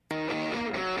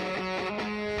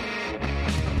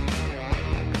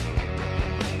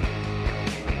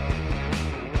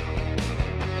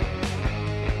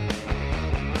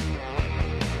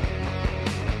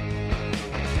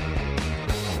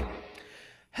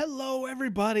Hello,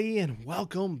 everybody, and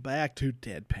welcome back to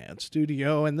Deadpan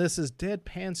Studio, and this is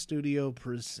Deadpan Studio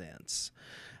Presents.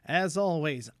 As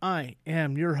always, I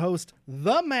am your host,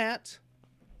 The Matt,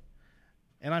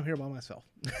 and I'm here by myself.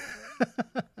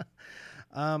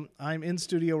 I'm in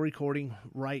studio recording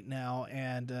right now,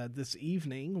 and this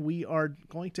evening we are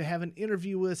going to have an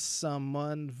interview with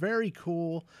someone very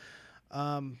cool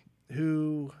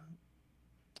who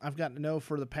I've gotten to know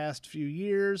for the past few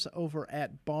years over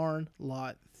at Barn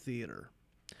Lot Theater.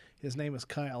 His name is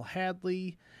Kyle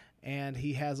Hadley, and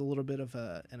he has a little bit of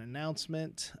an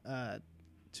announcement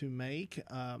to make.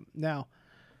 Now,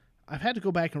 I've had to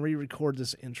go back and re-record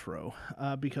this intro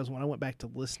because when I went back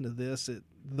to listen to this,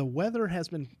 the weather has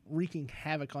been wreaking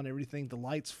havoc on everything. The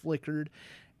lights flickered,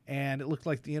 and it looked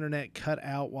like the internet cut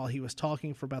out while he was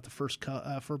talking for about the first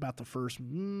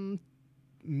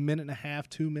minute and a half,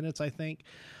 2 minutes, I think.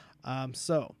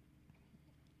 So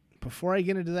before I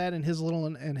get into that and I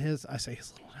say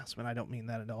his little announcement, I don't mean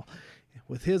that at all.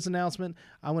 With his announcement,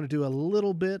 I want to do a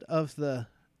little bit of the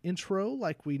intro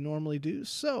like we normally do.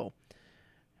 So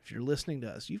if you're listening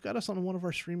to us, you've got us on one of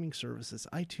our streaming services,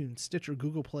 iTunes, Stitcher,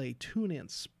 Google Play,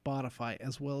 TuneIn, Spotify,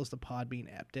 as well as the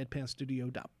Podbean app,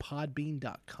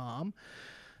 deadpanstudio.podbean.com.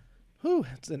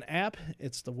 It's an app.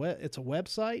 It's a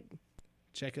website.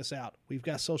 Check us out. We've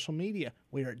got social media.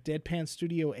 We are at Deadpan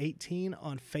Studio 18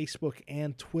 on Facebook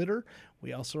and Twitter.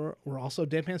 We're also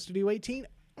Deadpan Studio 18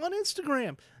 on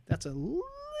Instagram. That's a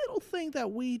little thing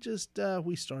that we just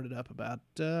we started up about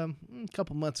a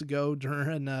couple months ago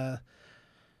during the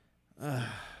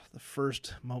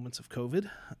first moments of COVID,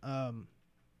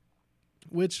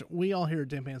 which we all here at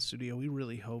Deadpan Studio, we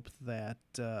really hope that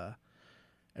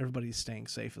everybody's staying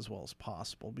safe as well as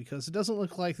possible, because it doesn't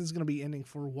look like this is going to be ending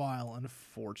for a while,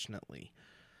 unfortunately.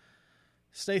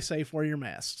 Stay safe, wear your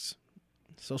masks,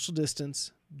 social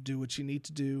distance, do what you need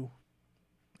to do.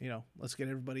 Let's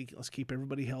keep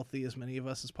everybody healthy, as many of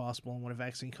us as possible. And when a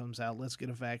vaccine comes out, let's get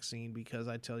a vaccine, because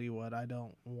I tell you what, I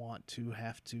don't want to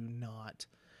have to not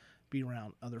be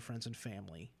around other friends and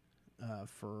family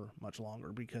for much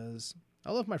longer, because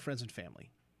I love my friends and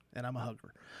family, and I'm a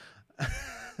hugger.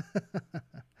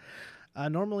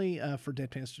 Normally for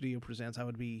Deadpan Studio Presents, I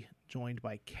would be joined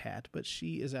by Kat, but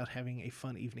she is out having a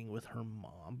fun evening with her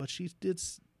mom. But she did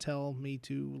tell me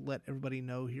to let everybody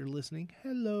know you're listening.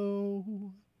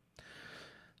 Hello.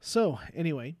 So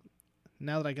anyway,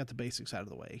 now that I got the basics out of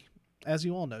the way, as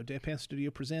you all know, Deadpan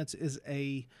Studio Presents is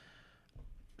a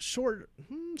shorter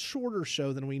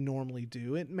show than we normally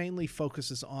do. It mainly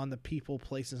focuses on the people,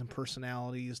 places, and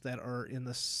personalities that are in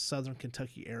the Southern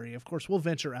Kentucky area. Of course, we'll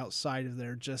venture outside of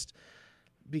there just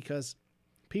because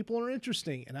people are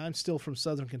interesting, and I'm still from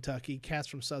Southern Kentucky. Kat's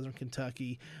from Southern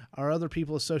Kentucky. Our other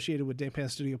people associated with Deadpan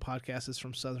Studio Podcast is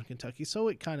from Southern Kentucky, so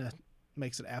it kind of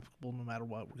makes it applicable no matter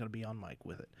what. We're going to be on mic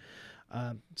with it.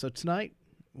 So tonight,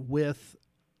 with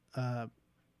the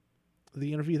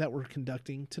interview that we're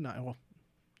conducting tonight,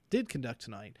 did conduct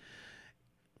tonight,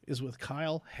 is with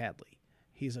Kyle Hadley.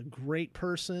 He's a great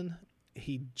person.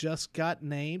 He just got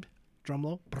named,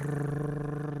 drumroll,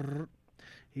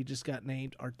 he just got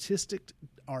named artistic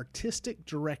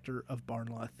director of Barn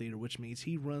Lot Theater, which means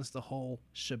he runs the whole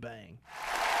shebang.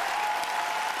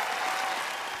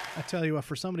 I tell you what,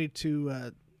 for somebody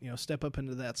to step up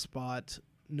into that spot,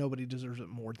 nobody deserves it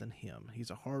more than him.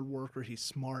 He's a hard worker, he's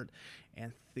smart,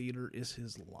 and theater is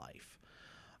his life.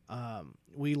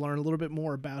 We learn a little bit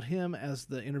more about him as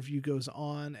the interview goes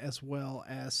on, as well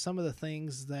as some of the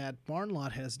things that Barn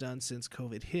Lot has done since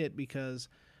COVID hit, because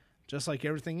just like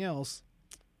everything else,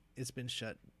 it's been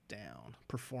shut down.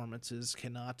 Performances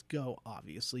cannot go,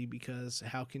 obviously, because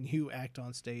how can you act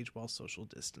on stage while social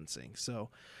distancing? So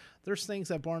there's things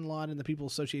that Barn Lot and the people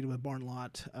associated with Barn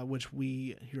Lot, which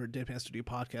we here at Deadpan Studio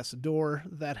Podcast adore,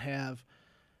 that have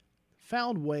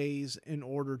found ways in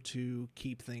order to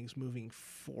keep things moving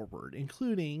forward,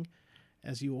 including,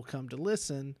 as you will come to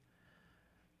listen,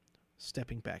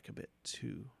 stepping back a bit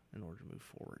in order to move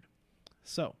forward.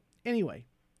 So anyway,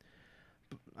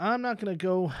 I'm not going to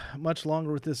go much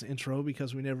longer with this intro,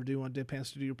 because we never do on Deadpan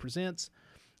Studio Presents.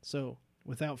 So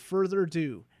without further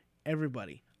ado,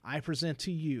 everybody, I present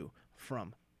to you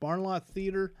from Barn Lot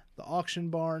Theater, the Auction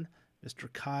Barn, Mr.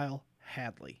 Kyle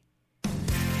Hadley.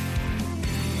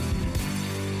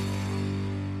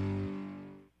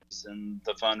 And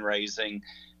the fundraising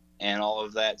and all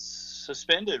of that's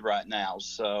suspended right now.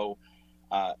 So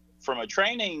from a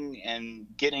training and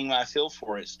getting my feel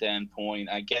for it standpoint,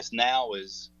 I guess now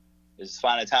is as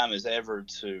fine a time as ever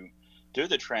to do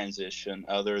the transition,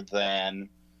 other than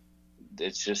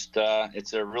it's just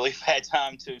it's a really bad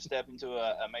time to step into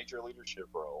a major leadership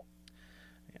role.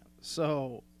 Yeah.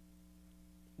 So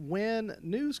when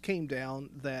news came down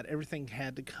that everything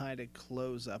had to kind of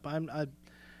close up,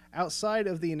 outside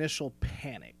of the initial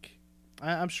panic.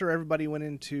 I'm sure everybody went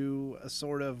into a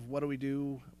sort of, what do we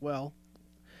do? Well,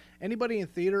 anybody in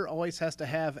theater always has to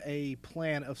have a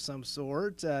plan of some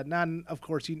sort. Of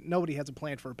course, nobody has a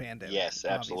plan for a pandemic. Yes,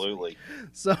 absolutely.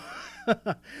 Obviously.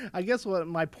 So, I guess what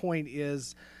my point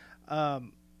is,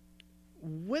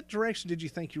 what direction did you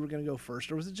think you were going to go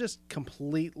first, or was it just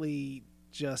completely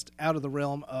just out of the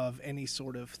realm of any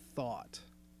sort of thought?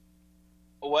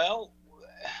 Well,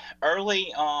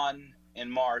 early on in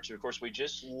March, of course, we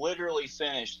just literally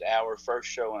finished our first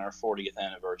show in our 40th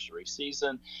anniversary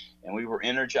season, and we were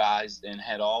energized and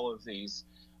had all of these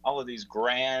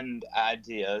grand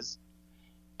ideas,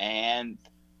 and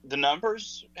the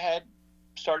numbers had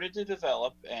started to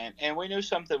develop, and we knew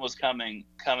something was coming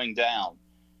down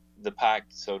the pike,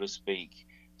 so to speak.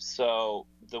 So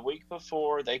the week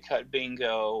before they cut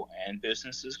bingo and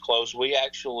businesses closed, we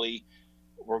actually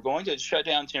were going to shut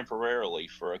down temporarily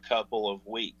for a couple of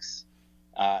weeks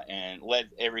and let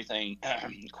everything,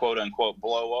 quote unquote,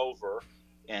 blow over,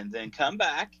 and then come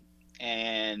back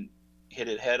and hit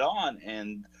it head on.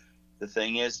 And the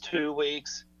thing is, 2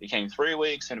 weeks became 3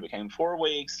 weeks, and it became 4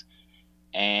 weeks,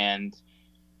 and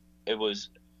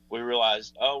we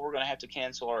realized, we're going to have to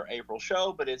cancel our April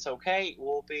show, but it's okay.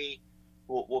 We'll be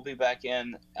back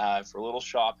in for a little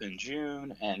shop in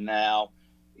June, and now,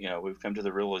 we've come to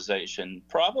the realization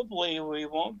probably we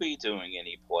won't be doing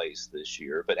any plays this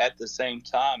year. But at the same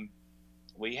time,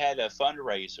 we had a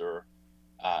fundraiser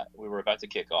we were about to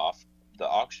kick off. The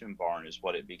auction barn is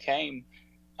what it became,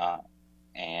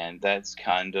 and that's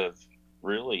kind of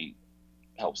really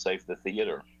helped save the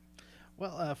theater.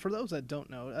 Well, for those that don't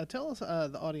know, tell us,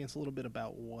 the audience, a little bit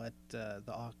about what the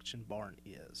auction barn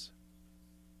is.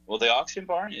 Well, the auction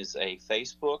barn is a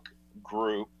Facebook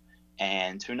group,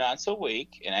 and 2 nights a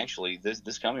week, and actually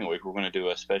this coming week we're going to do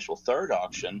a special third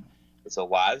auction. It's a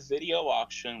live video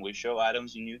auction. We show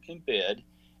items and you can bid.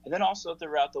 And then also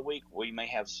throughout the week we may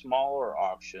have smaller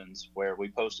auctions where we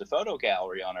post a photo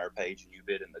gallery on our page and you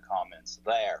bid in the comments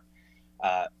there.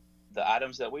 The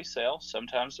items that we sell,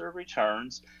 sometimes they're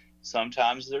returns,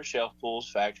 sometimes they're shelf pulls,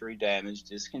 factory damage,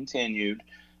 discontinued.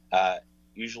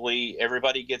 Usually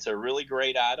everybody gets a really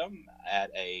great item at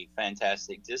a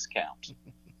fantastic discount.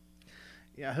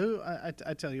 Yeah,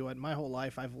 I tell you what, my whole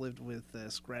life I've lived with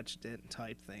scratch dent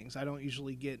type things. I don't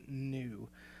usually get new.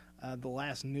 The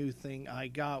last new thing I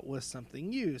got was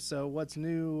something used. So what's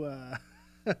new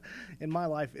in my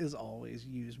life is always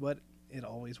used, but it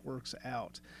always works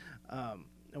out. And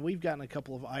we've gotten a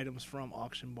couple of items from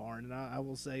Auction Barn, and I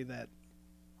will say that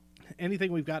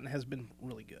anything we've gotten has been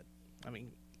really good. I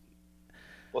mean,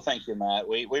 well, thank you, Matt.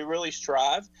 We really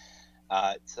strive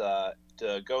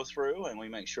to go through and we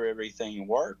make sure everything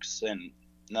works and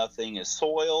nothing is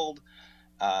soiled.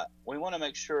 We want to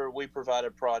make sure we provide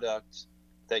a product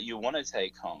that you want to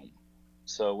take home.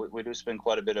 So we do spend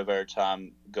quite a bit of our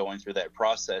time going through that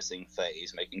processing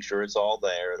phase, making sure it's all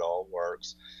there, it all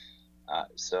works.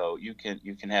 So you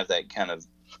can have that kind of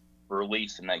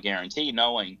release and that guarantee,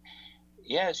 knowing,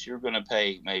 yes, you're going to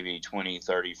pay maybe 20,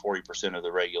 30, 40% of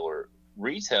the regular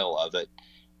retail of it,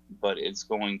 but it's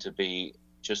going to be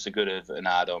just as good of an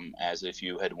item as if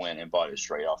you had went and bought it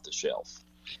straight off the shelf.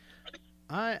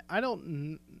 I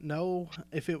don't know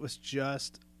if it was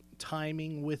just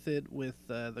timing with it with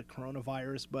the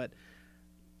coronavirus, but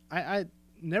I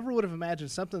never would have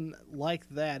imagined something like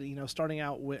that, starting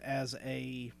out as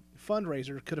a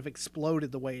fundraiser could have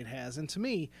exploded the way it has. And to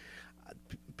me,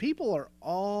 people are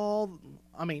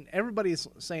everybody's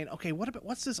saying, okay,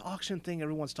 what's this auction thing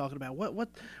everyone's talking about?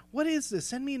 What is this?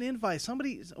 Send me an invite.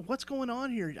 What's going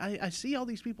on here? I see all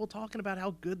these people talking about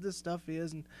how good this stuff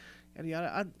is, and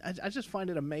I just find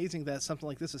it amazing that something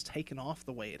like this has taken off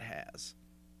the way it has.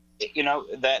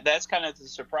 That's kind of the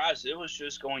surprise. It was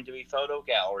just going to be photo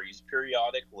galleries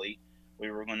periodically. We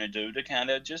were going to do to kind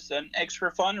of just an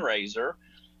extra fundraiser,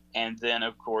 and then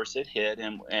of course it hit,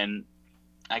 and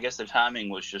I guess the timing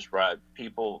was just right.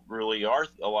 People really are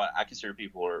I consider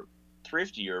people are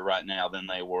thriftier right now than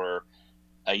they were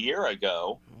a year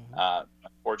ago.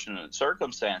 Unfortunate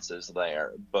circumstances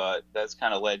there, but that's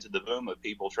kind of led to the boom of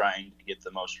people trying to get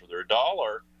the most for their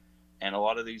dollar. And a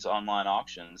lot of these online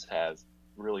auctions have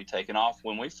really taken off.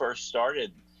 When we first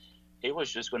started, it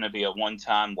was just going to be a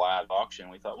one-time live auction.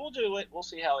 We thought, we'll do it. We'll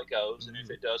see how it goes. And if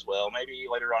it does well, maybe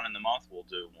later on in the month we'll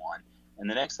do one. And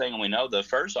the next thing we know, the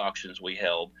first auctions we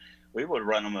held, we would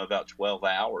run them about 12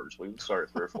 hours. We would start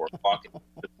at 3 or 4 o'clock and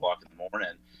 2 o'clock in the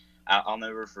morning. I'll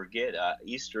never forget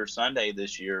Easter Sunday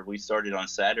this year. We started on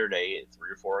Saturday at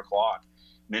 3 or 4 o'clock.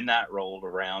 midnight rolled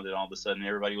around, and all of a sudden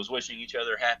everybody was wishing each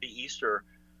other happy Easter.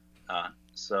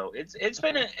 So it's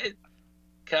been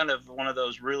kind of one of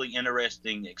those really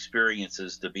interesting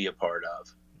experiences to be a part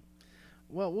of.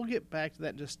 Well, we'll get back to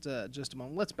that just a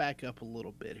moment. Let's back up a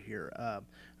little bit here.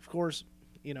 Of course,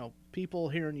 people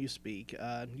hearing you speak.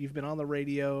 You've been on the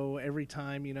radio every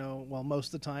time,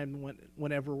 most of the time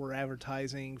whenever we're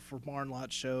advertising for barn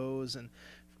lot shows, and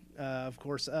of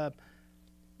course,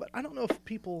 but I don't know if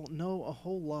people know a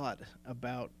whole lot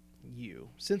about you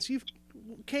since you've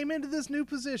came into this new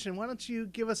position. Why don't you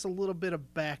give us a little bit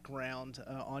of background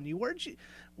on you?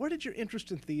 Where did your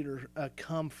interest in theater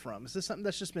come from? Is this something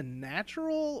that's just been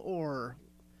natural, or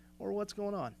what's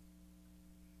going on?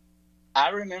 I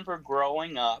remember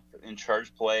growing up in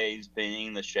church plays,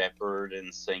 being the shepherd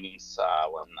and singing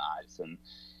Silent Night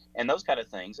and those kind of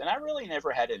things. And I really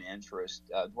never had an interest.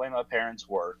 The way my parents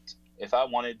worked, if I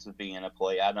wanted to be in a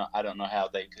play, I don't know how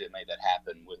they could have made that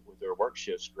happen with their work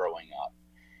shifts growing up.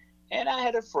 And I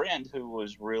had a friend who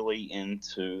was really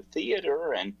into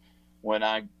theater, and when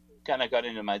I kind of got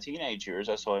into my teenage years,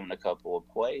 I saw him in a couple of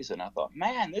plays, and I thought,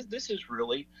 man, this is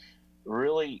really,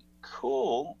 really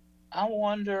cool. I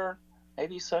wonder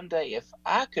maybe someday if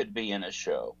I could be in a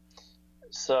show.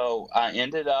 So I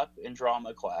ended up in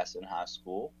drama class in high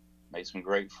school, made some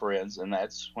great friends, and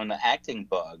that's when the acting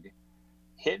bug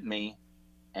hit me,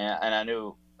 and I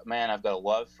knew, man, I've got a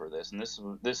love for this. And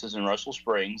this is in Russell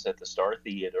Springs at the Star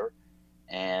Theater,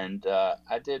 and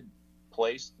I did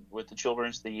plays with the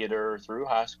Children's Theater through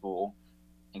high school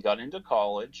and got into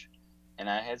college, and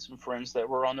I had some friends that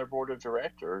were on their board of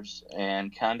directors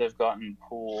and kind of gotten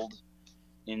pulled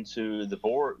into the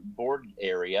board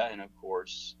area. And of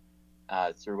course,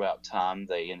 throughout time,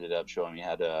 they ended up showing me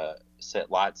how to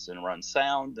set lights and run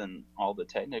sound and all the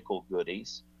technical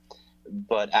goodies.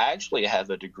 But I actually have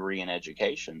a degree in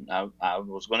education. I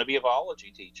was going to be a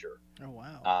biology teacher. Oh,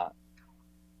 wow.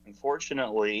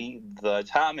 Unfortunately, the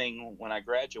timing when I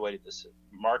graduated, this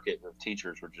market of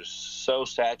teachers were just so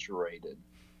saturated.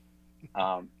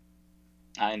 I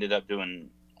ended up doing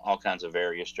all kinds of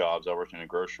various jobs. I worked in the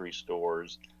grocery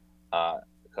stores, a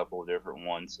couple of different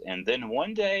ones. And then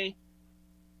one day,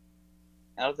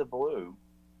 out of the blue,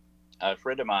 a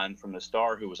friend of mine from the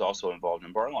Star, who was also involved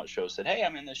in barn lot shows, said, "Hey,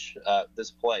 I'm in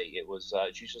this play. It was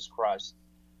Jesus Christ.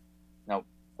 No,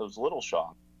 it was Little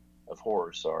Shop of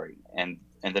Horrors. Sorry." And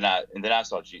then I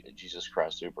saw Jesus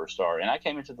Christ Superstar, and I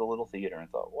came into the little theater and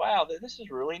thought, "Wow, this is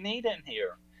really neat in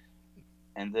here."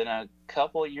 And then a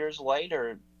couple of years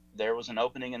later, there was an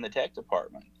opening in the tech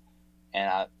department,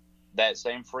 and that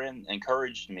same friend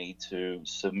encouraged me to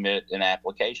submit an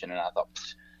application, and I thought,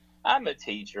 I'm a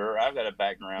teacher. I've got a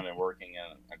background in working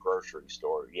in a grocery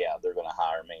store. Yeah, they're going to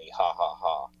hire me. Ha, ha,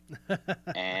 ha.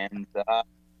 And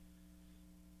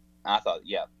I thought,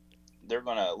 yeah, they're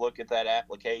going to look at that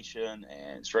application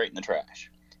and straighten the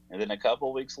trash. And then a couple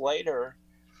of weeks later,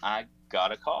 I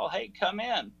got a call. "Hey, come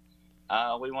in.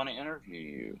 We want to interview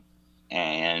you."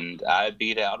 And I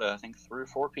beat out, I think, 3 or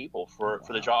 4 people for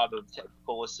the job of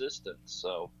technical assistant.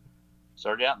 So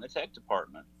started out in the tech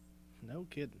department. No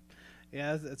kidding.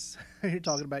 Yeah, you're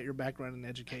talking about your background in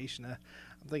education. I'm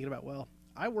thinking about, well,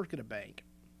 I work at a bank.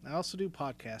 I also do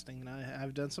podcasting, and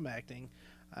I've done some acting.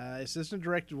 Assistant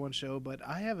directed one show, but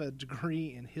I have a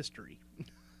degree in history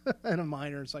and a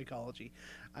minor in psychology.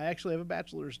 I actually have a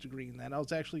bachelor's degree in that. I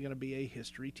was actually going to be a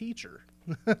history teacher.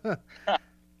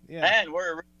 Yeah. And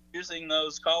we're using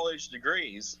those college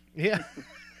degrees. Yeah.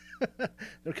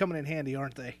 They're coming in handy,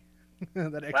 aren't they?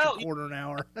 That extra quarter an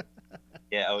hour.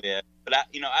 Yeah, oh yeah. But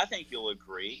I think you'll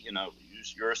agree.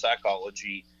 You're a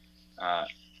psychology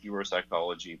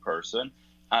person.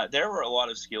 There were a lot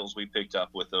of skills we picked up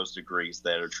with those degrees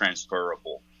that are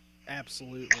transferable.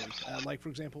 Absolutely. Like, for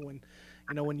example,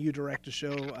 when you direct a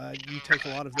show, you take a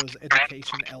lot of those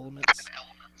education elements.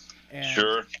 And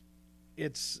sure.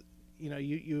 It's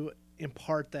you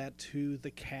impart that to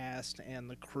the cast and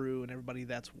the crew and everybody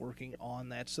that's working on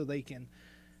that, so they can.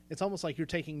 It's almost like you're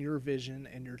taking your vision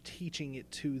and you're teaching it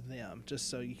to them, just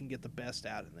so you can get the best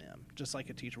out of them, just like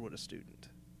a teacher would a student.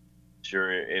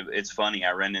 Sure. It's funny.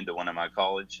 I ran into one of my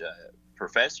college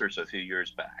professors a few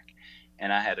years back,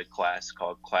 and I had a class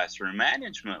called Classroom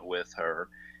Management with her,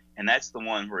 and that's the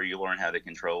one where you learn how to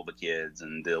control the kids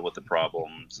and deal with the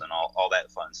problems and all that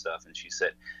fun stuff. And she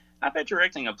said, "I bet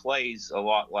directing a play's a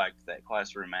lot like that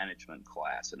classroom management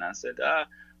class." And I said,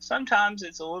 sometimes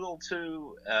it's a little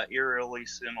too eerily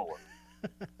similar.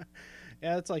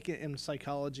 Yeah, it's like in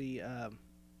psychology.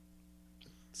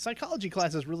 Psychology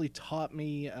classes really taught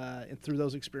me, through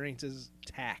those experiences,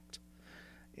 tact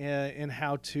and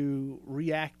how to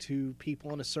react to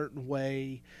people in a certain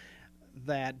way,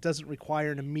 that doesn't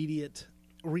require an immediate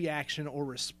reaction or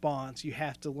response. You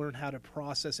have to learn how to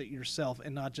process it yourself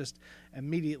and not just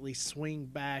immediately swing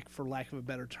back, for lack of a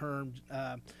better term,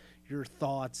 your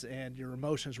thoughts and your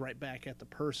emotions right back at the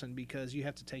person, because you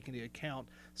have to take into account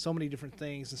so many different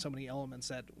things and so many elements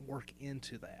that work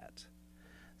into that.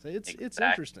 So it's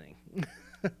interesting.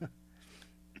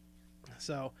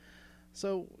 So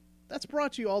that's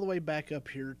brought you all the way back up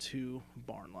here to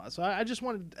Barn Law. So I just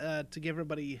wanted to give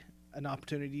everybody an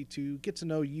opportunity to get to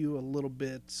know you a little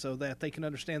bit so that they can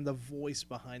understand the voice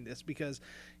behind this, because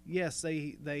yes,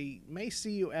 they may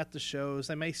see you at the shows,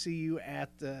 they may see you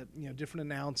at the different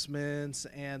announcements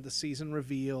and the season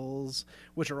reveals,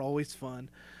 which are always fun.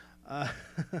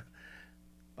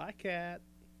 Bye, Cat.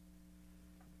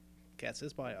 Cat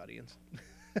says bye, audience.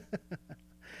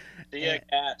 See ya,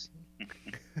 Cat.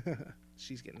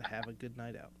 She's getting to have a good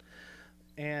night out.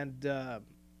 And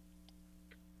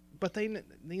but they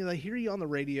hear you on the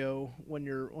radio when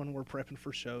we're prepping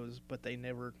for shows, but they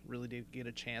never really did get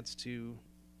a chance to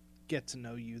get to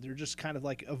know you. They're just kind of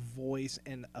like a voice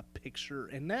and a picture.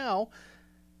 And now,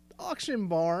 Auction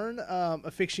Barn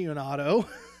aficionado,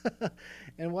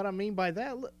 and what I mean by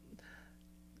that,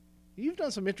 you've done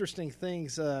some interesting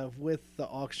things with the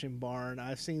Auction Barn.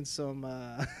 I've seen some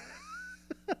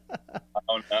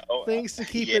things to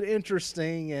keep it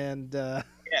interesting, and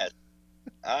yes,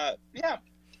 yeah.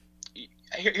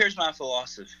 Here's my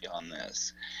philosophy on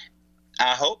this.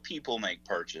 I hope people make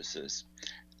purchases,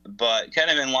 but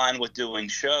kind of in line with doing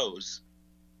shows,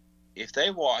 if they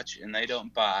watch and they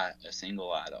don't buy a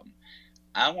single item,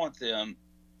 I want them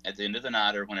at the end of the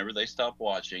night or whenever they stop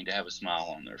watching to have a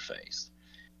smile on their face.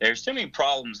 There's too many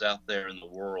problems out there in the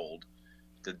world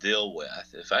to deal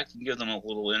with. If I can give them a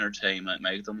little entertainment,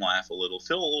 make them laugh a little,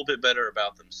 feel a little bit better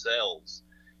about themselves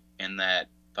in that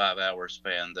 5-hour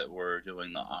span that we're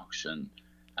doing the auction,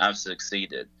 I've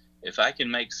succeeded. If I can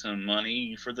make some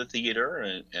money for the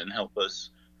theater and help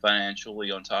us financially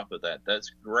on top of that,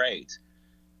 that's great.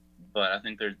 But I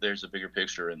think there's a bigger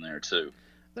picture in there too.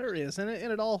 There is, and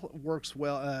it all works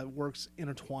well, works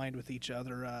intertwined with each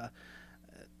other,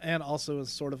 and also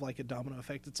is sort of like a domino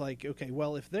effect. It's like, okay,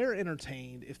 well, if they're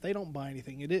entertained, if they don't buy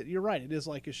anything, you're right, it is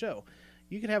like a show.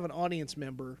 You could have an audience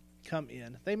member come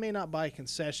in. They may not buy a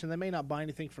concession. They may not buy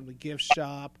anything from the gift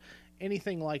shop,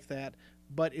 anything like that.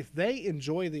 But if they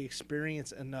enjoy the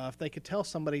experience enough, they could tell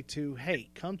somebody to, hey,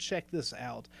 come check this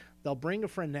out. They'll bring a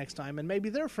friend next time, and maybe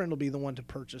their friend will be the one to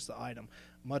purchase the item,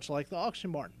 much like the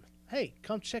Auction Barn. Hey,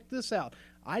 come check this out.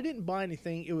 I didn't buy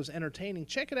anything. It was entertaining.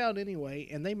 Check it out anyway,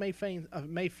 and they may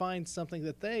find something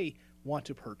that they want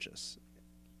to purchase.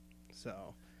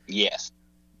 So, yes,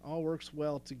 all works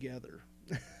well together.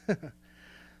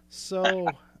 So,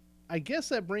 I guess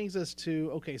that brings us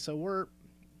to, okay, so we're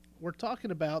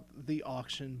talking about the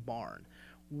Auction Barn.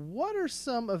 What are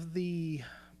some of the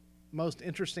most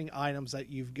interesting items that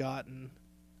you've gotten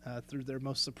through there,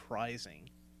 most surprising?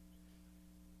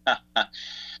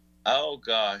 Oh,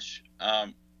 gosh.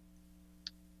 I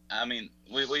mean,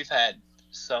 we've had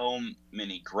so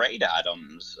many great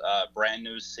items, brand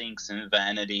new sinks and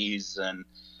vanities, and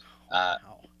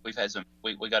we've had some.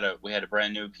 We had a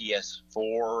brand new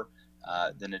PS4,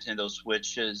 the Nintendo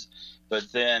Switches,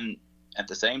 but then at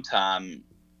the same time,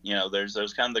 there's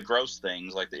those kind of the gross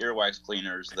things like the earwax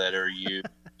cleaners that are used,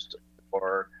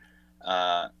 or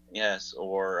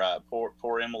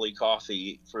poor Emily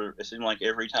Coffee. For it seemed like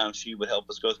every time she would help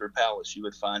us go through pallets, she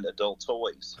would find adult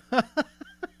toys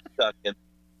stuck in.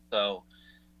 So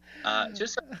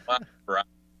just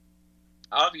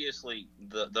obviously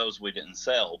those we didn't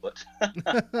sell, but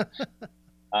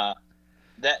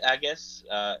that I guess.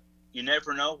 You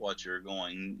never know what you're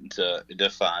going to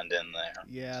find in there.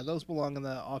 Yeah, those belong in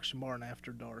the Auction Barn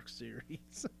After Dark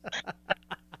series.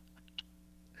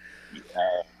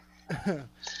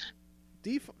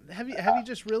 Have you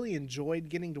just really enjoyed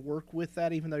getting to work with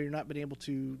that, even though you're not been able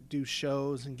to do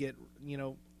shows and get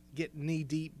knee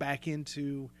deep back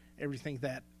into everything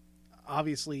that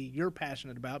obviously you're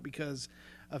passionate about because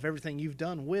of everything you've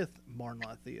done with Barn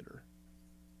Lot Theater?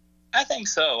 I think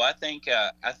so. I think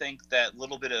that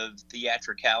little bit of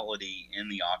theatricality in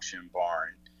the Auction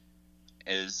Barn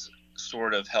has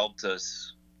sort of helped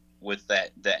us with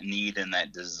that need and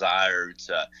that desire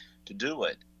to do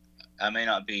it. I may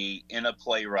not be in a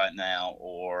play right now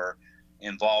or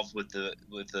involved with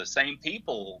the same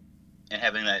people and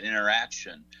having that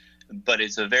interaction, but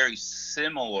it's a very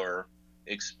similar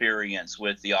experience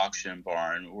with the Auction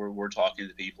Barn. We're talking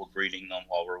to people, greeting them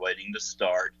while we're waiting to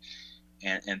start.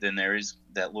 And then there is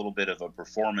that little bit of a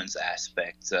performance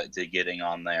aspect to getting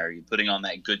on there. You're putting on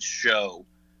that good show.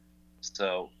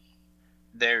 So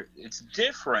it's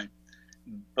different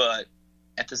but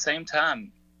at the same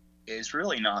time, it's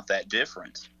really not that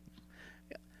different.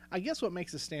 I guess what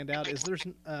makes it stand out is there's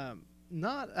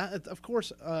not, of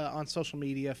course, on social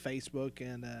media, Facebook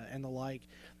and the like.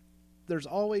 There's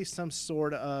always some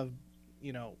sort of,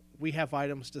 we have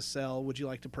items to sell. Would you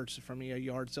like to purchase it from me? A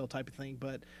yard sale type of thing.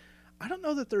 But I don't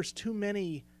know that there's too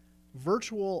many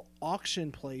virtual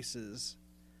auction places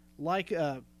like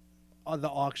the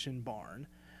auction barn.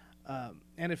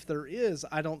 And if there is,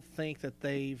 I don't think that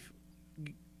they've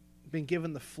been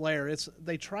given the flair.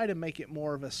 They try to make it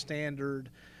more of a standard,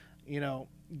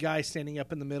 guy standing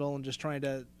up in the middle and just trying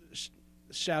to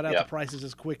shout out the prices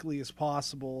as quickly as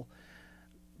possible.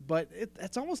 But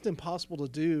it's almost impossible to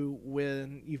do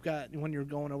when you're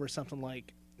going over something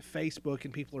like Facebook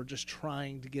and people are just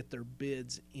trying to get their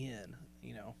bids in.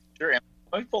 Sure, and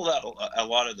we pulled out a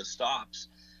lot of the stops.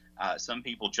 Some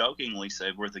people jokingly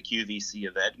say we're the QVC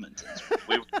of Edmonton.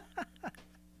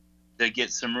 To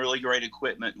get some really great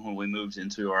equipment when we moved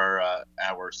into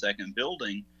our second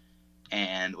building,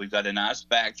 and we've got a nice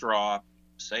backdrop,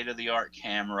 state-of-the-art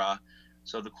camera,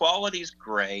 so the quality's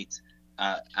great.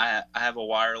 I have a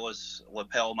wireless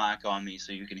lapel mic on me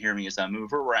so you can hear me as I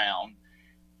move around,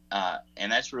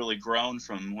 and that's really grown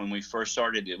from when we first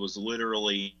started. It was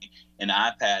literally an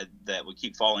iPad that would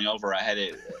keep falling over. I had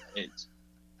it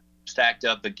stacked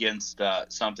up against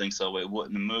something so it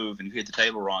wouldn't move, and if you hit the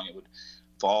table wrong, it would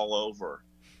fall over,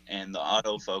 and the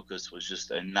autofocus was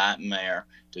just a nightmare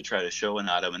to try to show an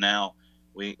item. And now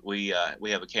we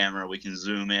have a camera, we can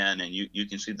zoom in, and you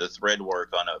can see the thread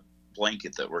work on a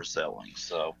blanket that we're selling.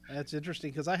 So that's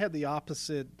interesting, because I had the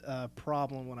opposite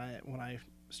problem when I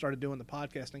started doing the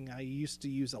podcasting. I used to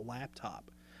use a laptop,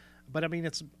 but I mean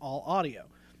it's all audio,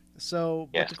 so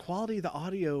but the quality of the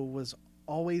audio was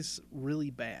always really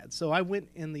bad. So I went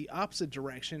in the opposite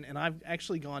direction, and I've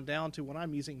actually gone down to what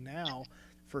I'm using now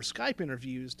for Skype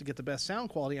interviews to get the best sound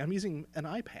quality. I'm using an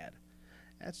iPad.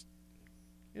 That's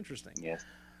interesting. Yes.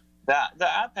 The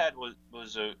iPad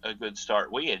was a good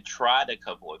start. We had tried a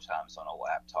couple of times on a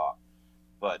laptop,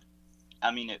 but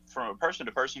I mean, from a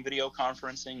person-to-person video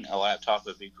conferencing, a laptop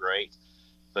would be great.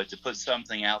 But to put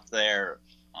something out there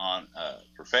on a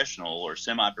professional or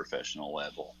semi-professional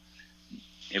level,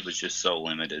 it was just so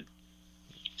limited.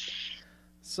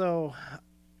 So,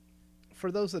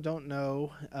 for those that don't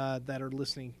know, that are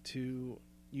listening to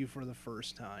you for the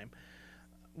first time,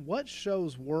 what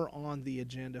shows were on the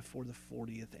agenda for the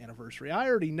 40th anniversary? I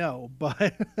already know,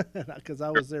 but because I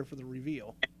was there for the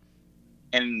reveal.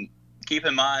 And keep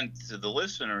in mind, to the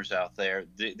listeners out there,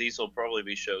 these will probably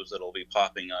be shows that will be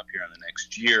popping up here in the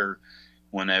next year.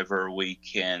 Whenever we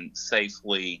can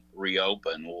safely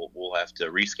reopen, we'll have to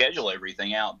reschedule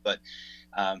everything out. But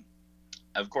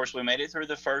of course, we made it through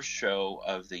the first show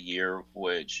of the year,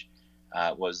 which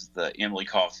was the Emily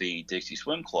Coffee Dixie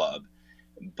Swim Club.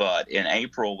 But in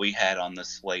April, we had on the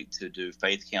slate to do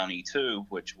Faith County 2,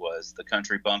 which was the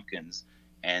Country Bumpkins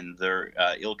and their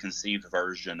ill-conceived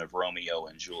version of Romeo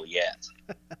and Juliet.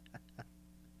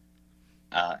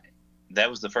 That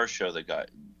was the first show that got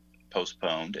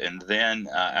postponed. And then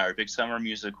our big summer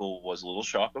musical was Little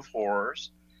Shock of Horrors.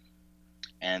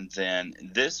 And then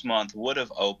this month would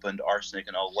have opened Arsenic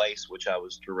and Old Lace, which I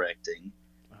was directing.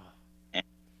 And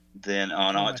then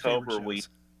on October,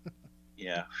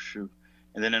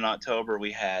 And then in October,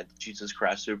 we had Jesus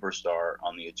Christ Superstar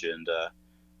on the agenda.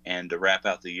 And to wrap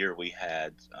out the year, we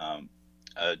had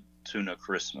a Tuna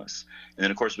Christmas. And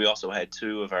then, of course, we also had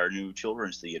two of our new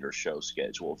children's theater shows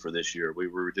scheduled for this year. We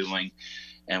were doing,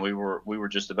 and we were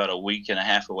just about a week and a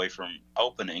half away from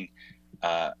opening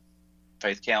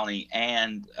Faith County,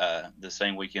 and the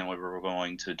same weekend we were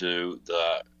going to do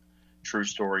the true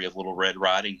story of Little Red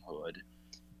Riding Hood.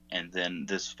 And then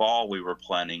this fall, we were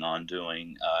planning on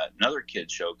doing another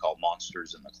kids show called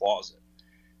Monsters in the Closet.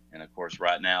 And, of course,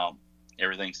 right now,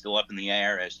 everything's still up in the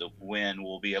air as to when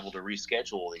we'll be able to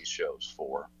reschedule these shows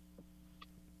for.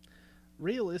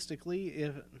 Realistically,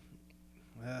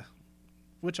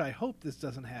 which I hope this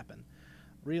doesn't happen,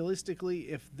 realistically,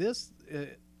 if this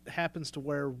happens to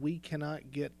where we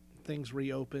cannot get things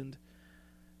reopened,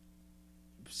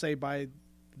 say by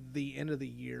the end of the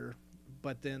year,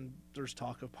 but then there's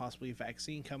talk of possibly a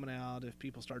vaccine coming out if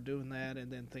people start doing that,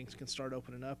 and then things can start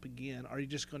opening up again. Are you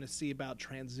just going to see about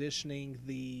transitioning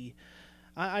the...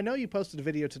 I know you posted a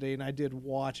video today, and I did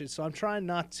watch it, so I'm trying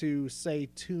not to say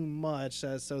too much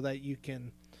so that you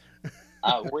can...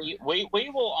 we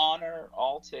will honor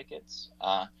all tickets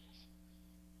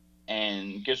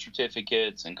and gift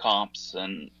certificates and comps,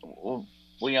 and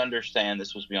we understand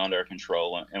this was beyond our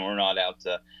control, and we're not out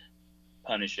to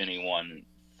punish anyone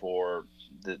for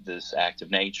this act of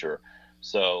nature.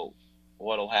 So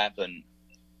what'll happen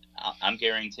I'm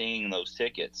guaranteeing those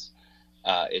tickets.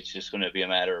 It's just going to be a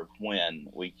matter of when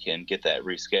we can get that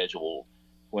rescheduled.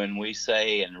 When we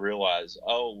say and realize,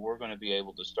 oh, we're going to be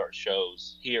able to start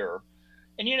shows here,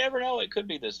 and you never know, it could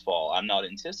be this fall. I'm not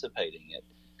anticipating it,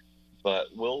 but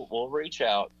we'll reach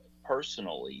out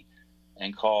personally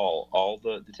and call all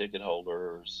the ticket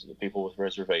holders, the people with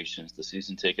reservations, the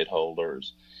season ticket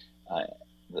holders. Uh,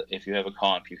 if you have a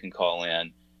comp, you can call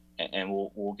in, and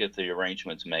we'll get the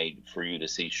arrangements made for you to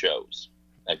see shows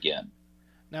again.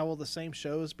 Now, will the same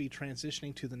shows be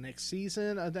transitioning to the next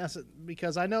season? That's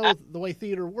because I know the way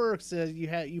theater works is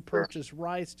you purchase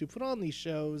rights to put on these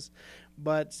shows,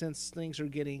 but since things are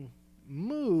getting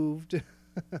moved,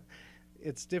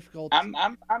 it's difficult. I'm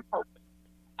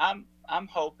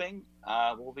hoping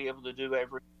we'll be able to do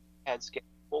every had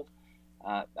scheduled.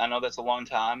 I know that's a long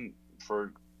time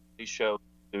for these shows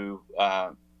to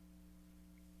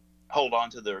hold on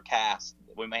to their cast.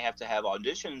 We may have to have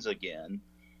auditions again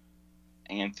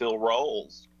and fill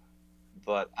roles,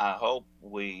 but I hope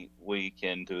we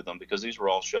can do them because these were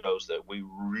all shows that we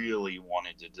really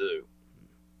wanted to do.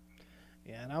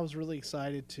 Yeah, and I was really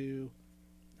excited to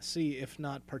see, if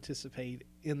not participate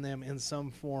in them in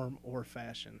some form or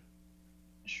fashion.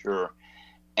 Sure.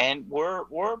 And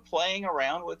we're playing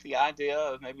around with the idea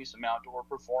of maybe some outdoor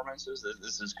performances.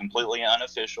 This is completely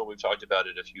unofficial. We've talked about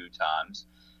it a few times.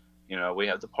 You know, we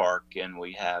have the park and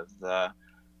we have the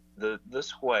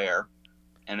square,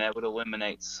 and that would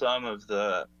eliminate some of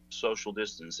the social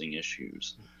distancing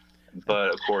issues. But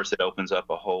of course, it opens up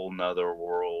a whole nother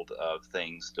world of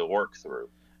things to work through.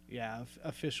 Yeah,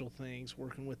 official things,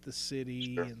 working with the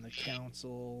city Sure. and the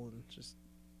council, and just.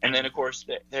 And then, of course,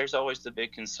 there's always the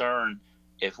big concern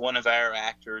if one of our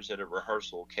actors at a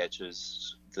rehearsal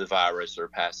catches the virus or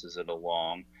passes it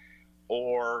along,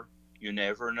 or you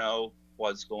never know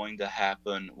what's going to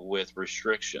happen with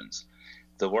restrictions.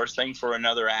 The worst thing for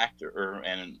another actor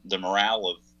and the morale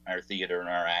of our theater and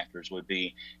our actors would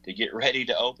be to get ready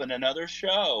to open another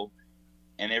show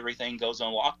and everything goes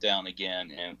on lockdown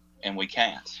again, and we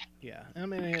can't. Yeah, I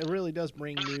mean, it really does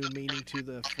bring new meaning to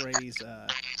the phrase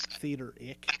theater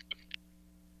ick.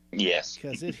 Yes.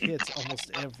 Because it hits almost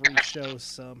every show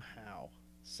somehow.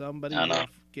 Somebody will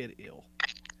get ill.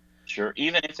 Sure,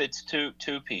 even if it's two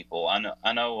people.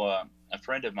 I know a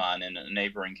friend of mine in a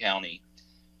neighboring county.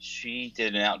 She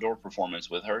did an outdoor performance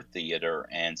with her theater,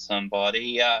 and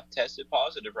somebody tested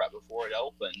positive right before it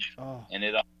opened, and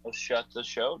it almost shut the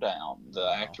show down. The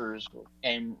actors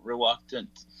became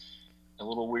reluctant, a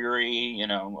little weary,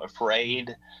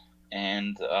 afraid,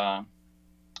 and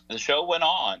the show went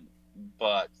on.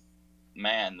 But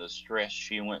man, the stress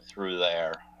she went through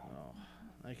there. Oh,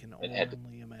 I can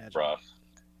only imagine. Rough.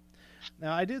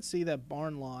 Now, I did see that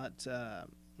Barn Lot.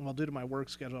 Well, due to my work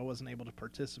schedule, I wasn't able to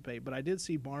participate, but I did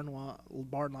see Barn Lot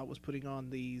was putting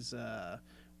on these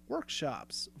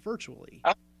workshops virtually.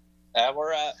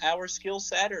 Our Skill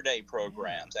Saturday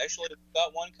programs. Actually, we've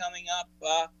got one coming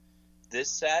up this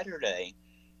Saturday.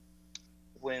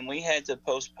 When we had to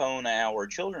postpone our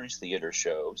children's theater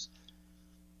shows,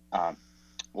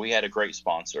 we had a great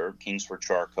sponsor, Kingsford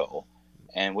Charcoal,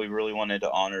 and we really wanted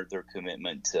to honor their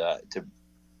commitment to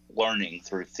learning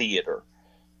through theater.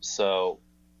 So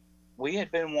we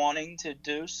had been wanting to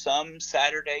do some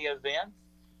Saturday event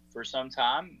for some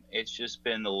time. It's just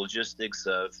been the logistics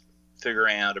of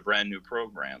figuring out a brand new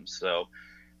program. So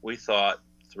we thought,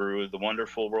 through the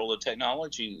wonderful world of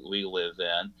technology we live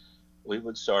in, we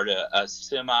would start a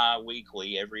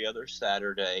semi-weekly, every other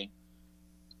Saturday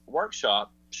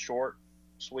workshop, short,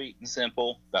 sweet, and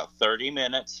simple, about 30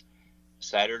 minutes,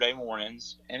 Saturday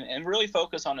mornings, and really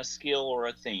focus on a skill or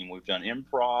a theme. We've done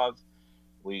improv,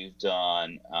 we've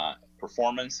done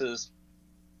performances,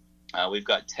 we've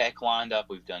got tech lined up,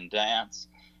 we've done dance.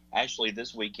 Actually,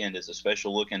 this weekend is a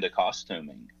special look into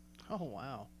costuming. Oh,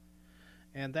 wow.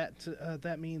 And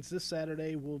that means this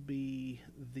Saturday will be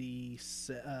the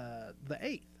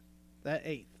 8th. That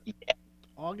 8th. Yeah.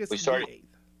 August the 8th.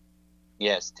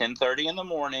 Yes, 10:30 in the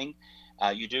morning.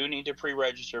 You do need to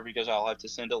pre-register because I'll have to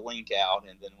send a link out,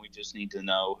 and then we just need to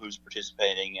know who's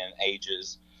participating and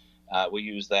ages. We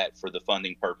use that for the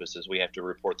funding purposes. We have to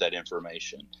report that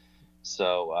information.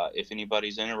 So if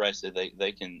anybody's interested,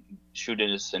 they can shoot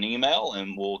us an email,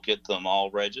 and we'll get them all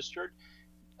registered.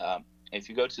 If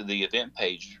you go to the event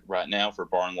page right now for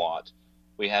Barn Lot,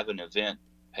 we have an event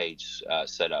page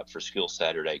set up for Skill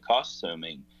Saturday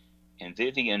costuming, and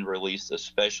Vivian released a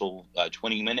special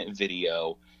 20-minute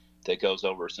video that goes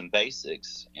over some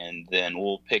basics, and then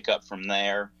we'll pick up from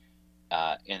there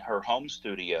in her home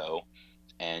studio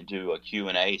and do a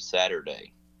Q&A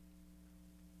Saturday.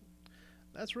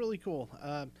 That's really cool.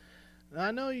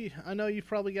 I know you. I know you've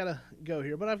probably got to go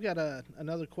here, but I've got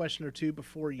another question or two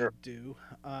before you Sure. do.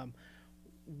 Um,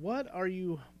 what are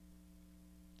you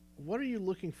What are you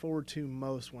looking forward to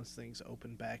most once things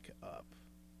open back up?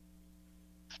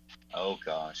 Oh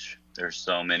gosh, there's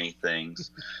so many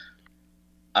things.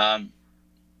 Um,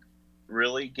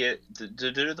 really get to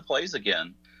do the plays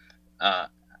again. Uh,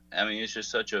 I mean, it's just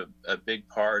such a big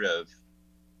part of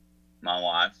my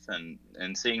life, and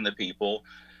seeing the people,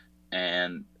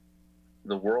 and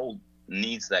the world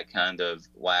needs that kind of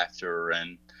laughter,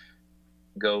 and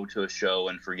go to a show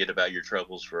and forget about your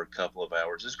troubles for a couple of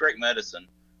hours. It's great medicine.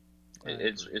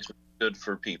 It's good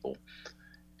for people,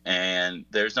 and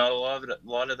there's not a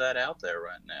lot of that out there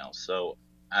right now. So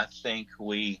I think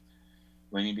we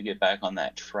need to get back on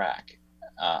that track,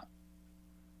 uh,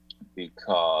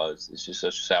 because it's just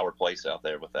such a sour place out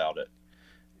there without it.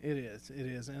 It is,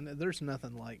 and there's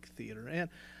nothing like theater, and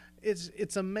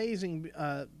it's amazing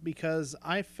because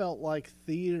I felt like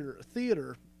theater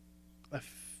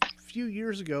few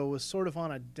years ago was sort of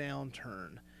on a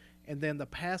downturn, and then the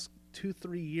past 2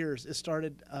 3 years it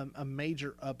started a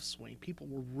major upswing. People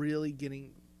were really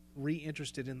getting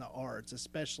reinterested in the arts,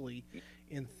 especially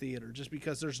in theater, just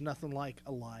because there's nothing like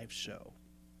a live show.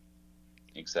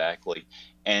 Exactly,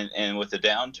 and with the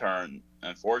downturn,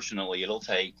 unfortunately, it'll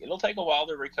take a while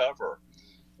to recover.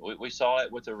 We saw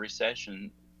it with the recession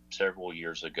several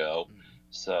years ago.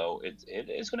 So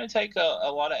it's going to take a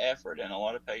lot of effort and a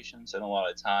lot of patience and a lot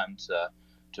of time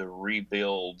to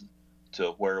rebuild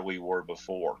to where we were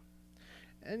before.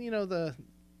 And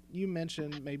you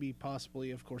mentioned maybe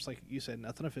possibly, of course, like you said,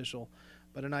 nothing official,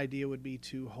 but an idea would be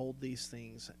to hold these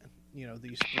things,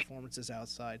 these performances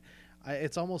outside.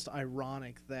 It's almost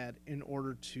ironic that in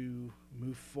order to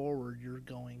move forward, you're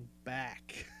going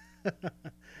back.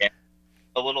 And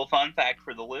a little fun fact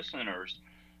for the listeners: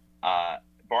 uh,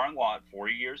 Barn Lot 4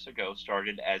 years ago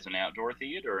started as an outdoor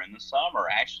theater in the summer.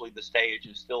 Actually, the stage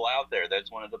is still out there.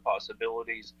 That's one of the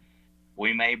possibilities.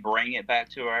 We may bring it back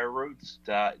to our roots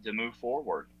to move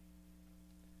forward.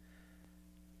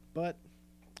 But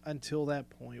until that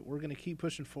point, we're going to keep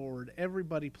pushing forward.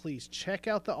 Everybody, please check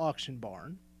out the auction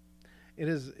barn. It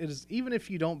is even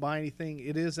if you don't buy anything,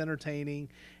 it is entertaining,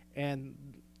 and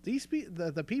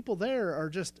the people there are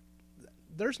just.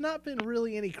 There's not been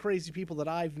really any crazy people that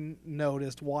I've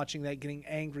noticed watching that getting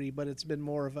angry, but it's been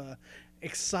more of a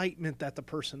excitement that the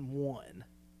person won.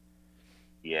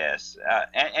 Yes,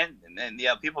 and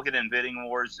yeah, people get in bidding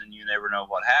wars, and you never know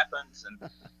what happens. And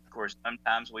of course,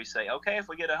 sometimes we say, okay, if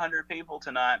we get 100 people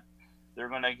tonight, they're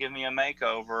going to give me a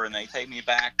makeover, and they take me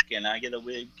back, and I get a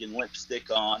wig and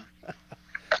lipstick on.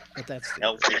 But that's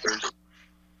theater.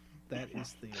 That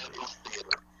is theater.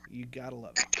 You gotta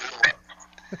love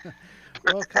it.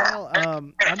 Well, Kyle,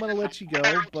 I'm going to let you go,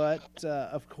 but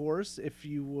of course, if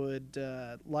you would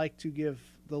like to give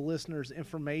the listeners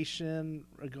information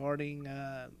regarding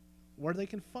where they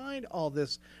can find all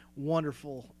this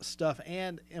wonderful stuff,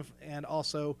 and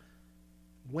also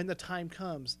when the time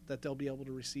comes that they'll be able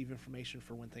to receive information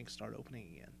for when things start opening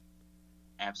again.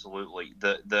 Absolutely.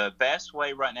 The best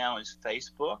way right now is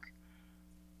Facebook.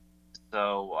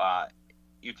 So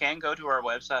you can go to our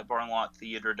website,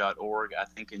 barnlottheater.org, I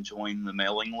think, and join the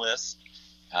mailing list,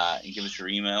 and give us your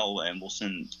email, and we'll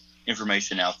send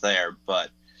information out there. But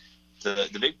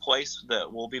the big place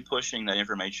that we'll be pushing that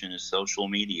information is social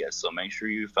media. So make sure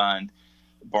you find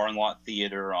Barn Lot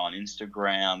Theater on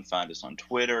Instagram, find us on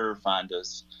Twitter, find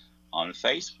us on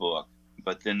Facebook.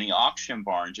 But then the auction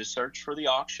barn, just search for the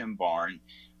auction barn.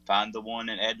 Find the one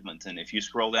in Edmonton. If you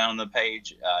scroll down the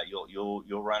page, you'll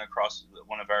run across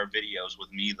one of our videos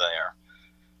with me there.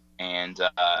 And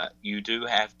you do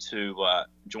have to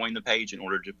join the page in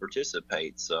order to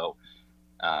participate. So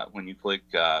when you click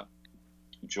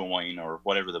join or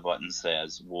whatever the button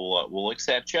says, we'll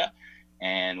accept you.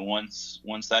 And once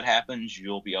that happens,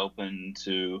 you'll be open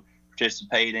to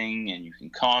participating, and you can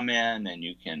comment, and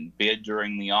you can bid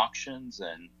during the auctions,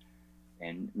 and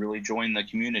really join the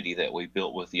community that we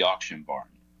built with the auction barn.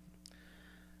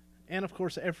 And of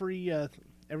course,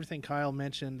 everything Kyle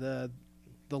mentioned, the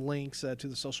links to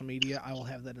the social media, I will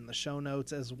have that in the show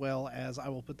notes, as well as I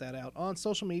will put that out on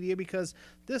social media, because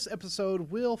this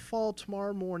episode will fall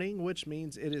tomorrow morning, which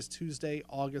means it is Tuesday,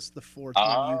 August the 4th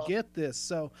when you get this.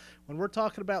 So when we're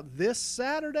talking about this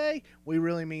Saturday, we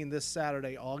really mean this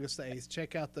Saturday, August the 8th.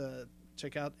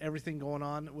 Check out everything going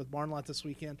on with Barn Lot this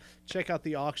weekend. Check out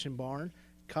the auction barn.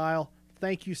 Kyle,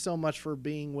 thank you so much for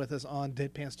being with us on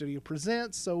Deadpan Studio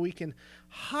Presents, so we can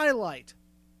highlight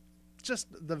just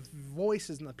the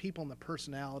voices and the people and the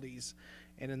personalities,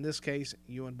 and in this case,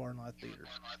 you and Barn Lot Theater.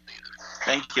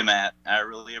 Thank you, Matt. I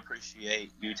really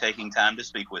appreciate you taking time to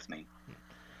speak with me.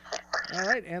 All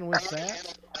right, and with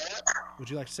that, would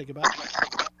you like to say goodbye?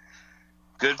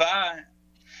 Goodbye.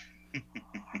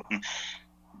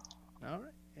 All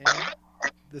right, and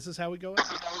this is how we go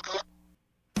out.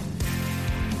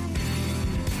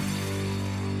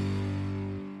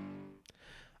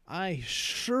 I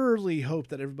surely hope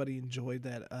that everybody enjoyed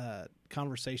that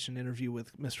conversation interview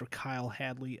with Mr. Kyle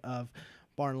Hadley of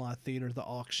Barn Lot Theater, the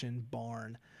Auction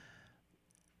Barn.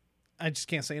 I just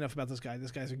can't say enough about this guy.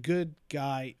 This guy's a good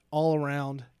guy all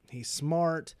around. He's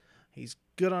smart. He's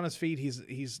good on his feet.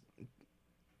 He's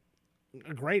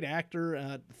a great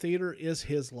actor. Theater is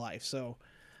his life. So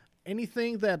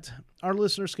anything that our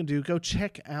listeners can do, go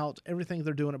check out everything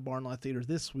they're doing at Barn Lot Theater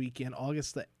this weekend,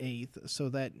 August the 8th, so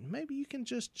that maybe you can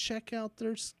just check out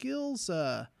their skills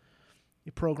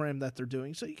program that they're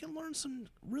doing, so you can learn some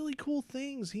really cool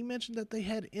things. He mentioned that they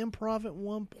had improv at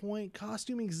one point,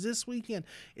 costuming's this weekend.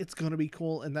 It's going to be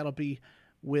cool, and that'll be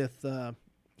with, I'm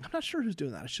not sure who's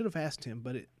doing that. I should have asked him,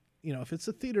 but if it's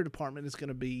the theater department, it's going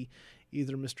to be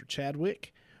either Mr.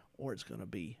 Chadwick or it's going to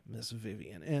be Miss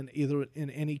Vivian. And in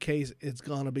any case, it's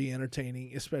going to be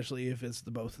entertaining, especially if it's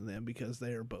the both of them, because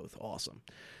they are both awesome.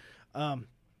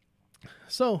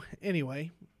 So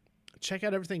anyway, check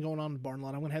out everything going on in Barn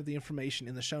Lot. I'm going to have the information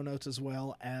in the show notes as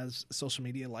well as social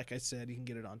media. Like I said, you can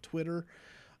get it on Twitter.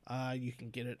 You can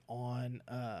get it on,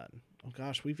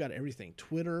 we've got everything.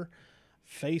 Twitter,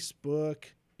 Facebook,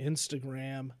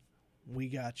 Instagram. We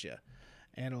got you.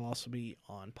 And it'll also be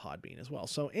on Podbean as well.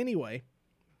 So anyway,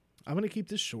 I'm going to keep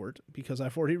this short because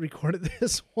I've already recorded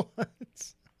this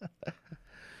once.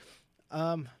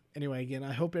 Anyway, again,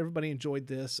 I hope everybody enjoyed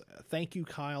this. Thank you,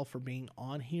 Kyle, for being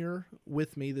on here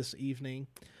with me this evening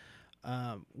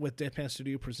with Deadpan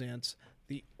Studio Presents,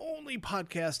 the only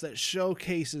podcast that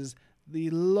showcases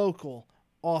the local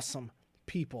awesome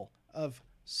people of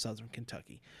Southern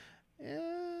Kentucky.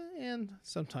 And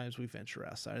sometimes we venture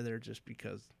outside of there just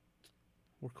because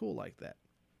we're cool like that.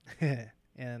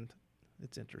 And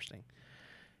it's interesting.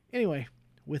 Anyway,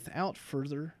 without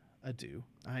further ado,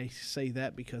 I say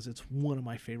that because it's one of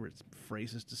my favorite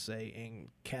phrases to say, and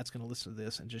Kat's going to listen to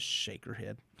this and just shake her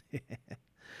head.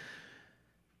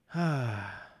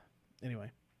 Anyway,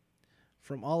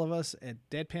 from all of us at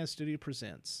Deadpan Studio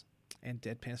Presents and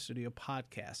Deadpan Studio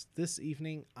Podcast, this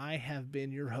evening I have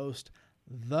been your host,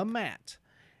 The Matt.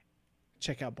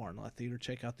 Check out Barn Lot Theater.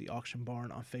 Check out the Auction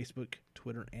Barn on Facebook,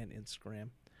 Twitter, and Instagram.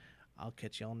 I'll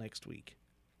catch y'all next week.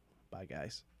 Bye,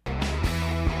 guys.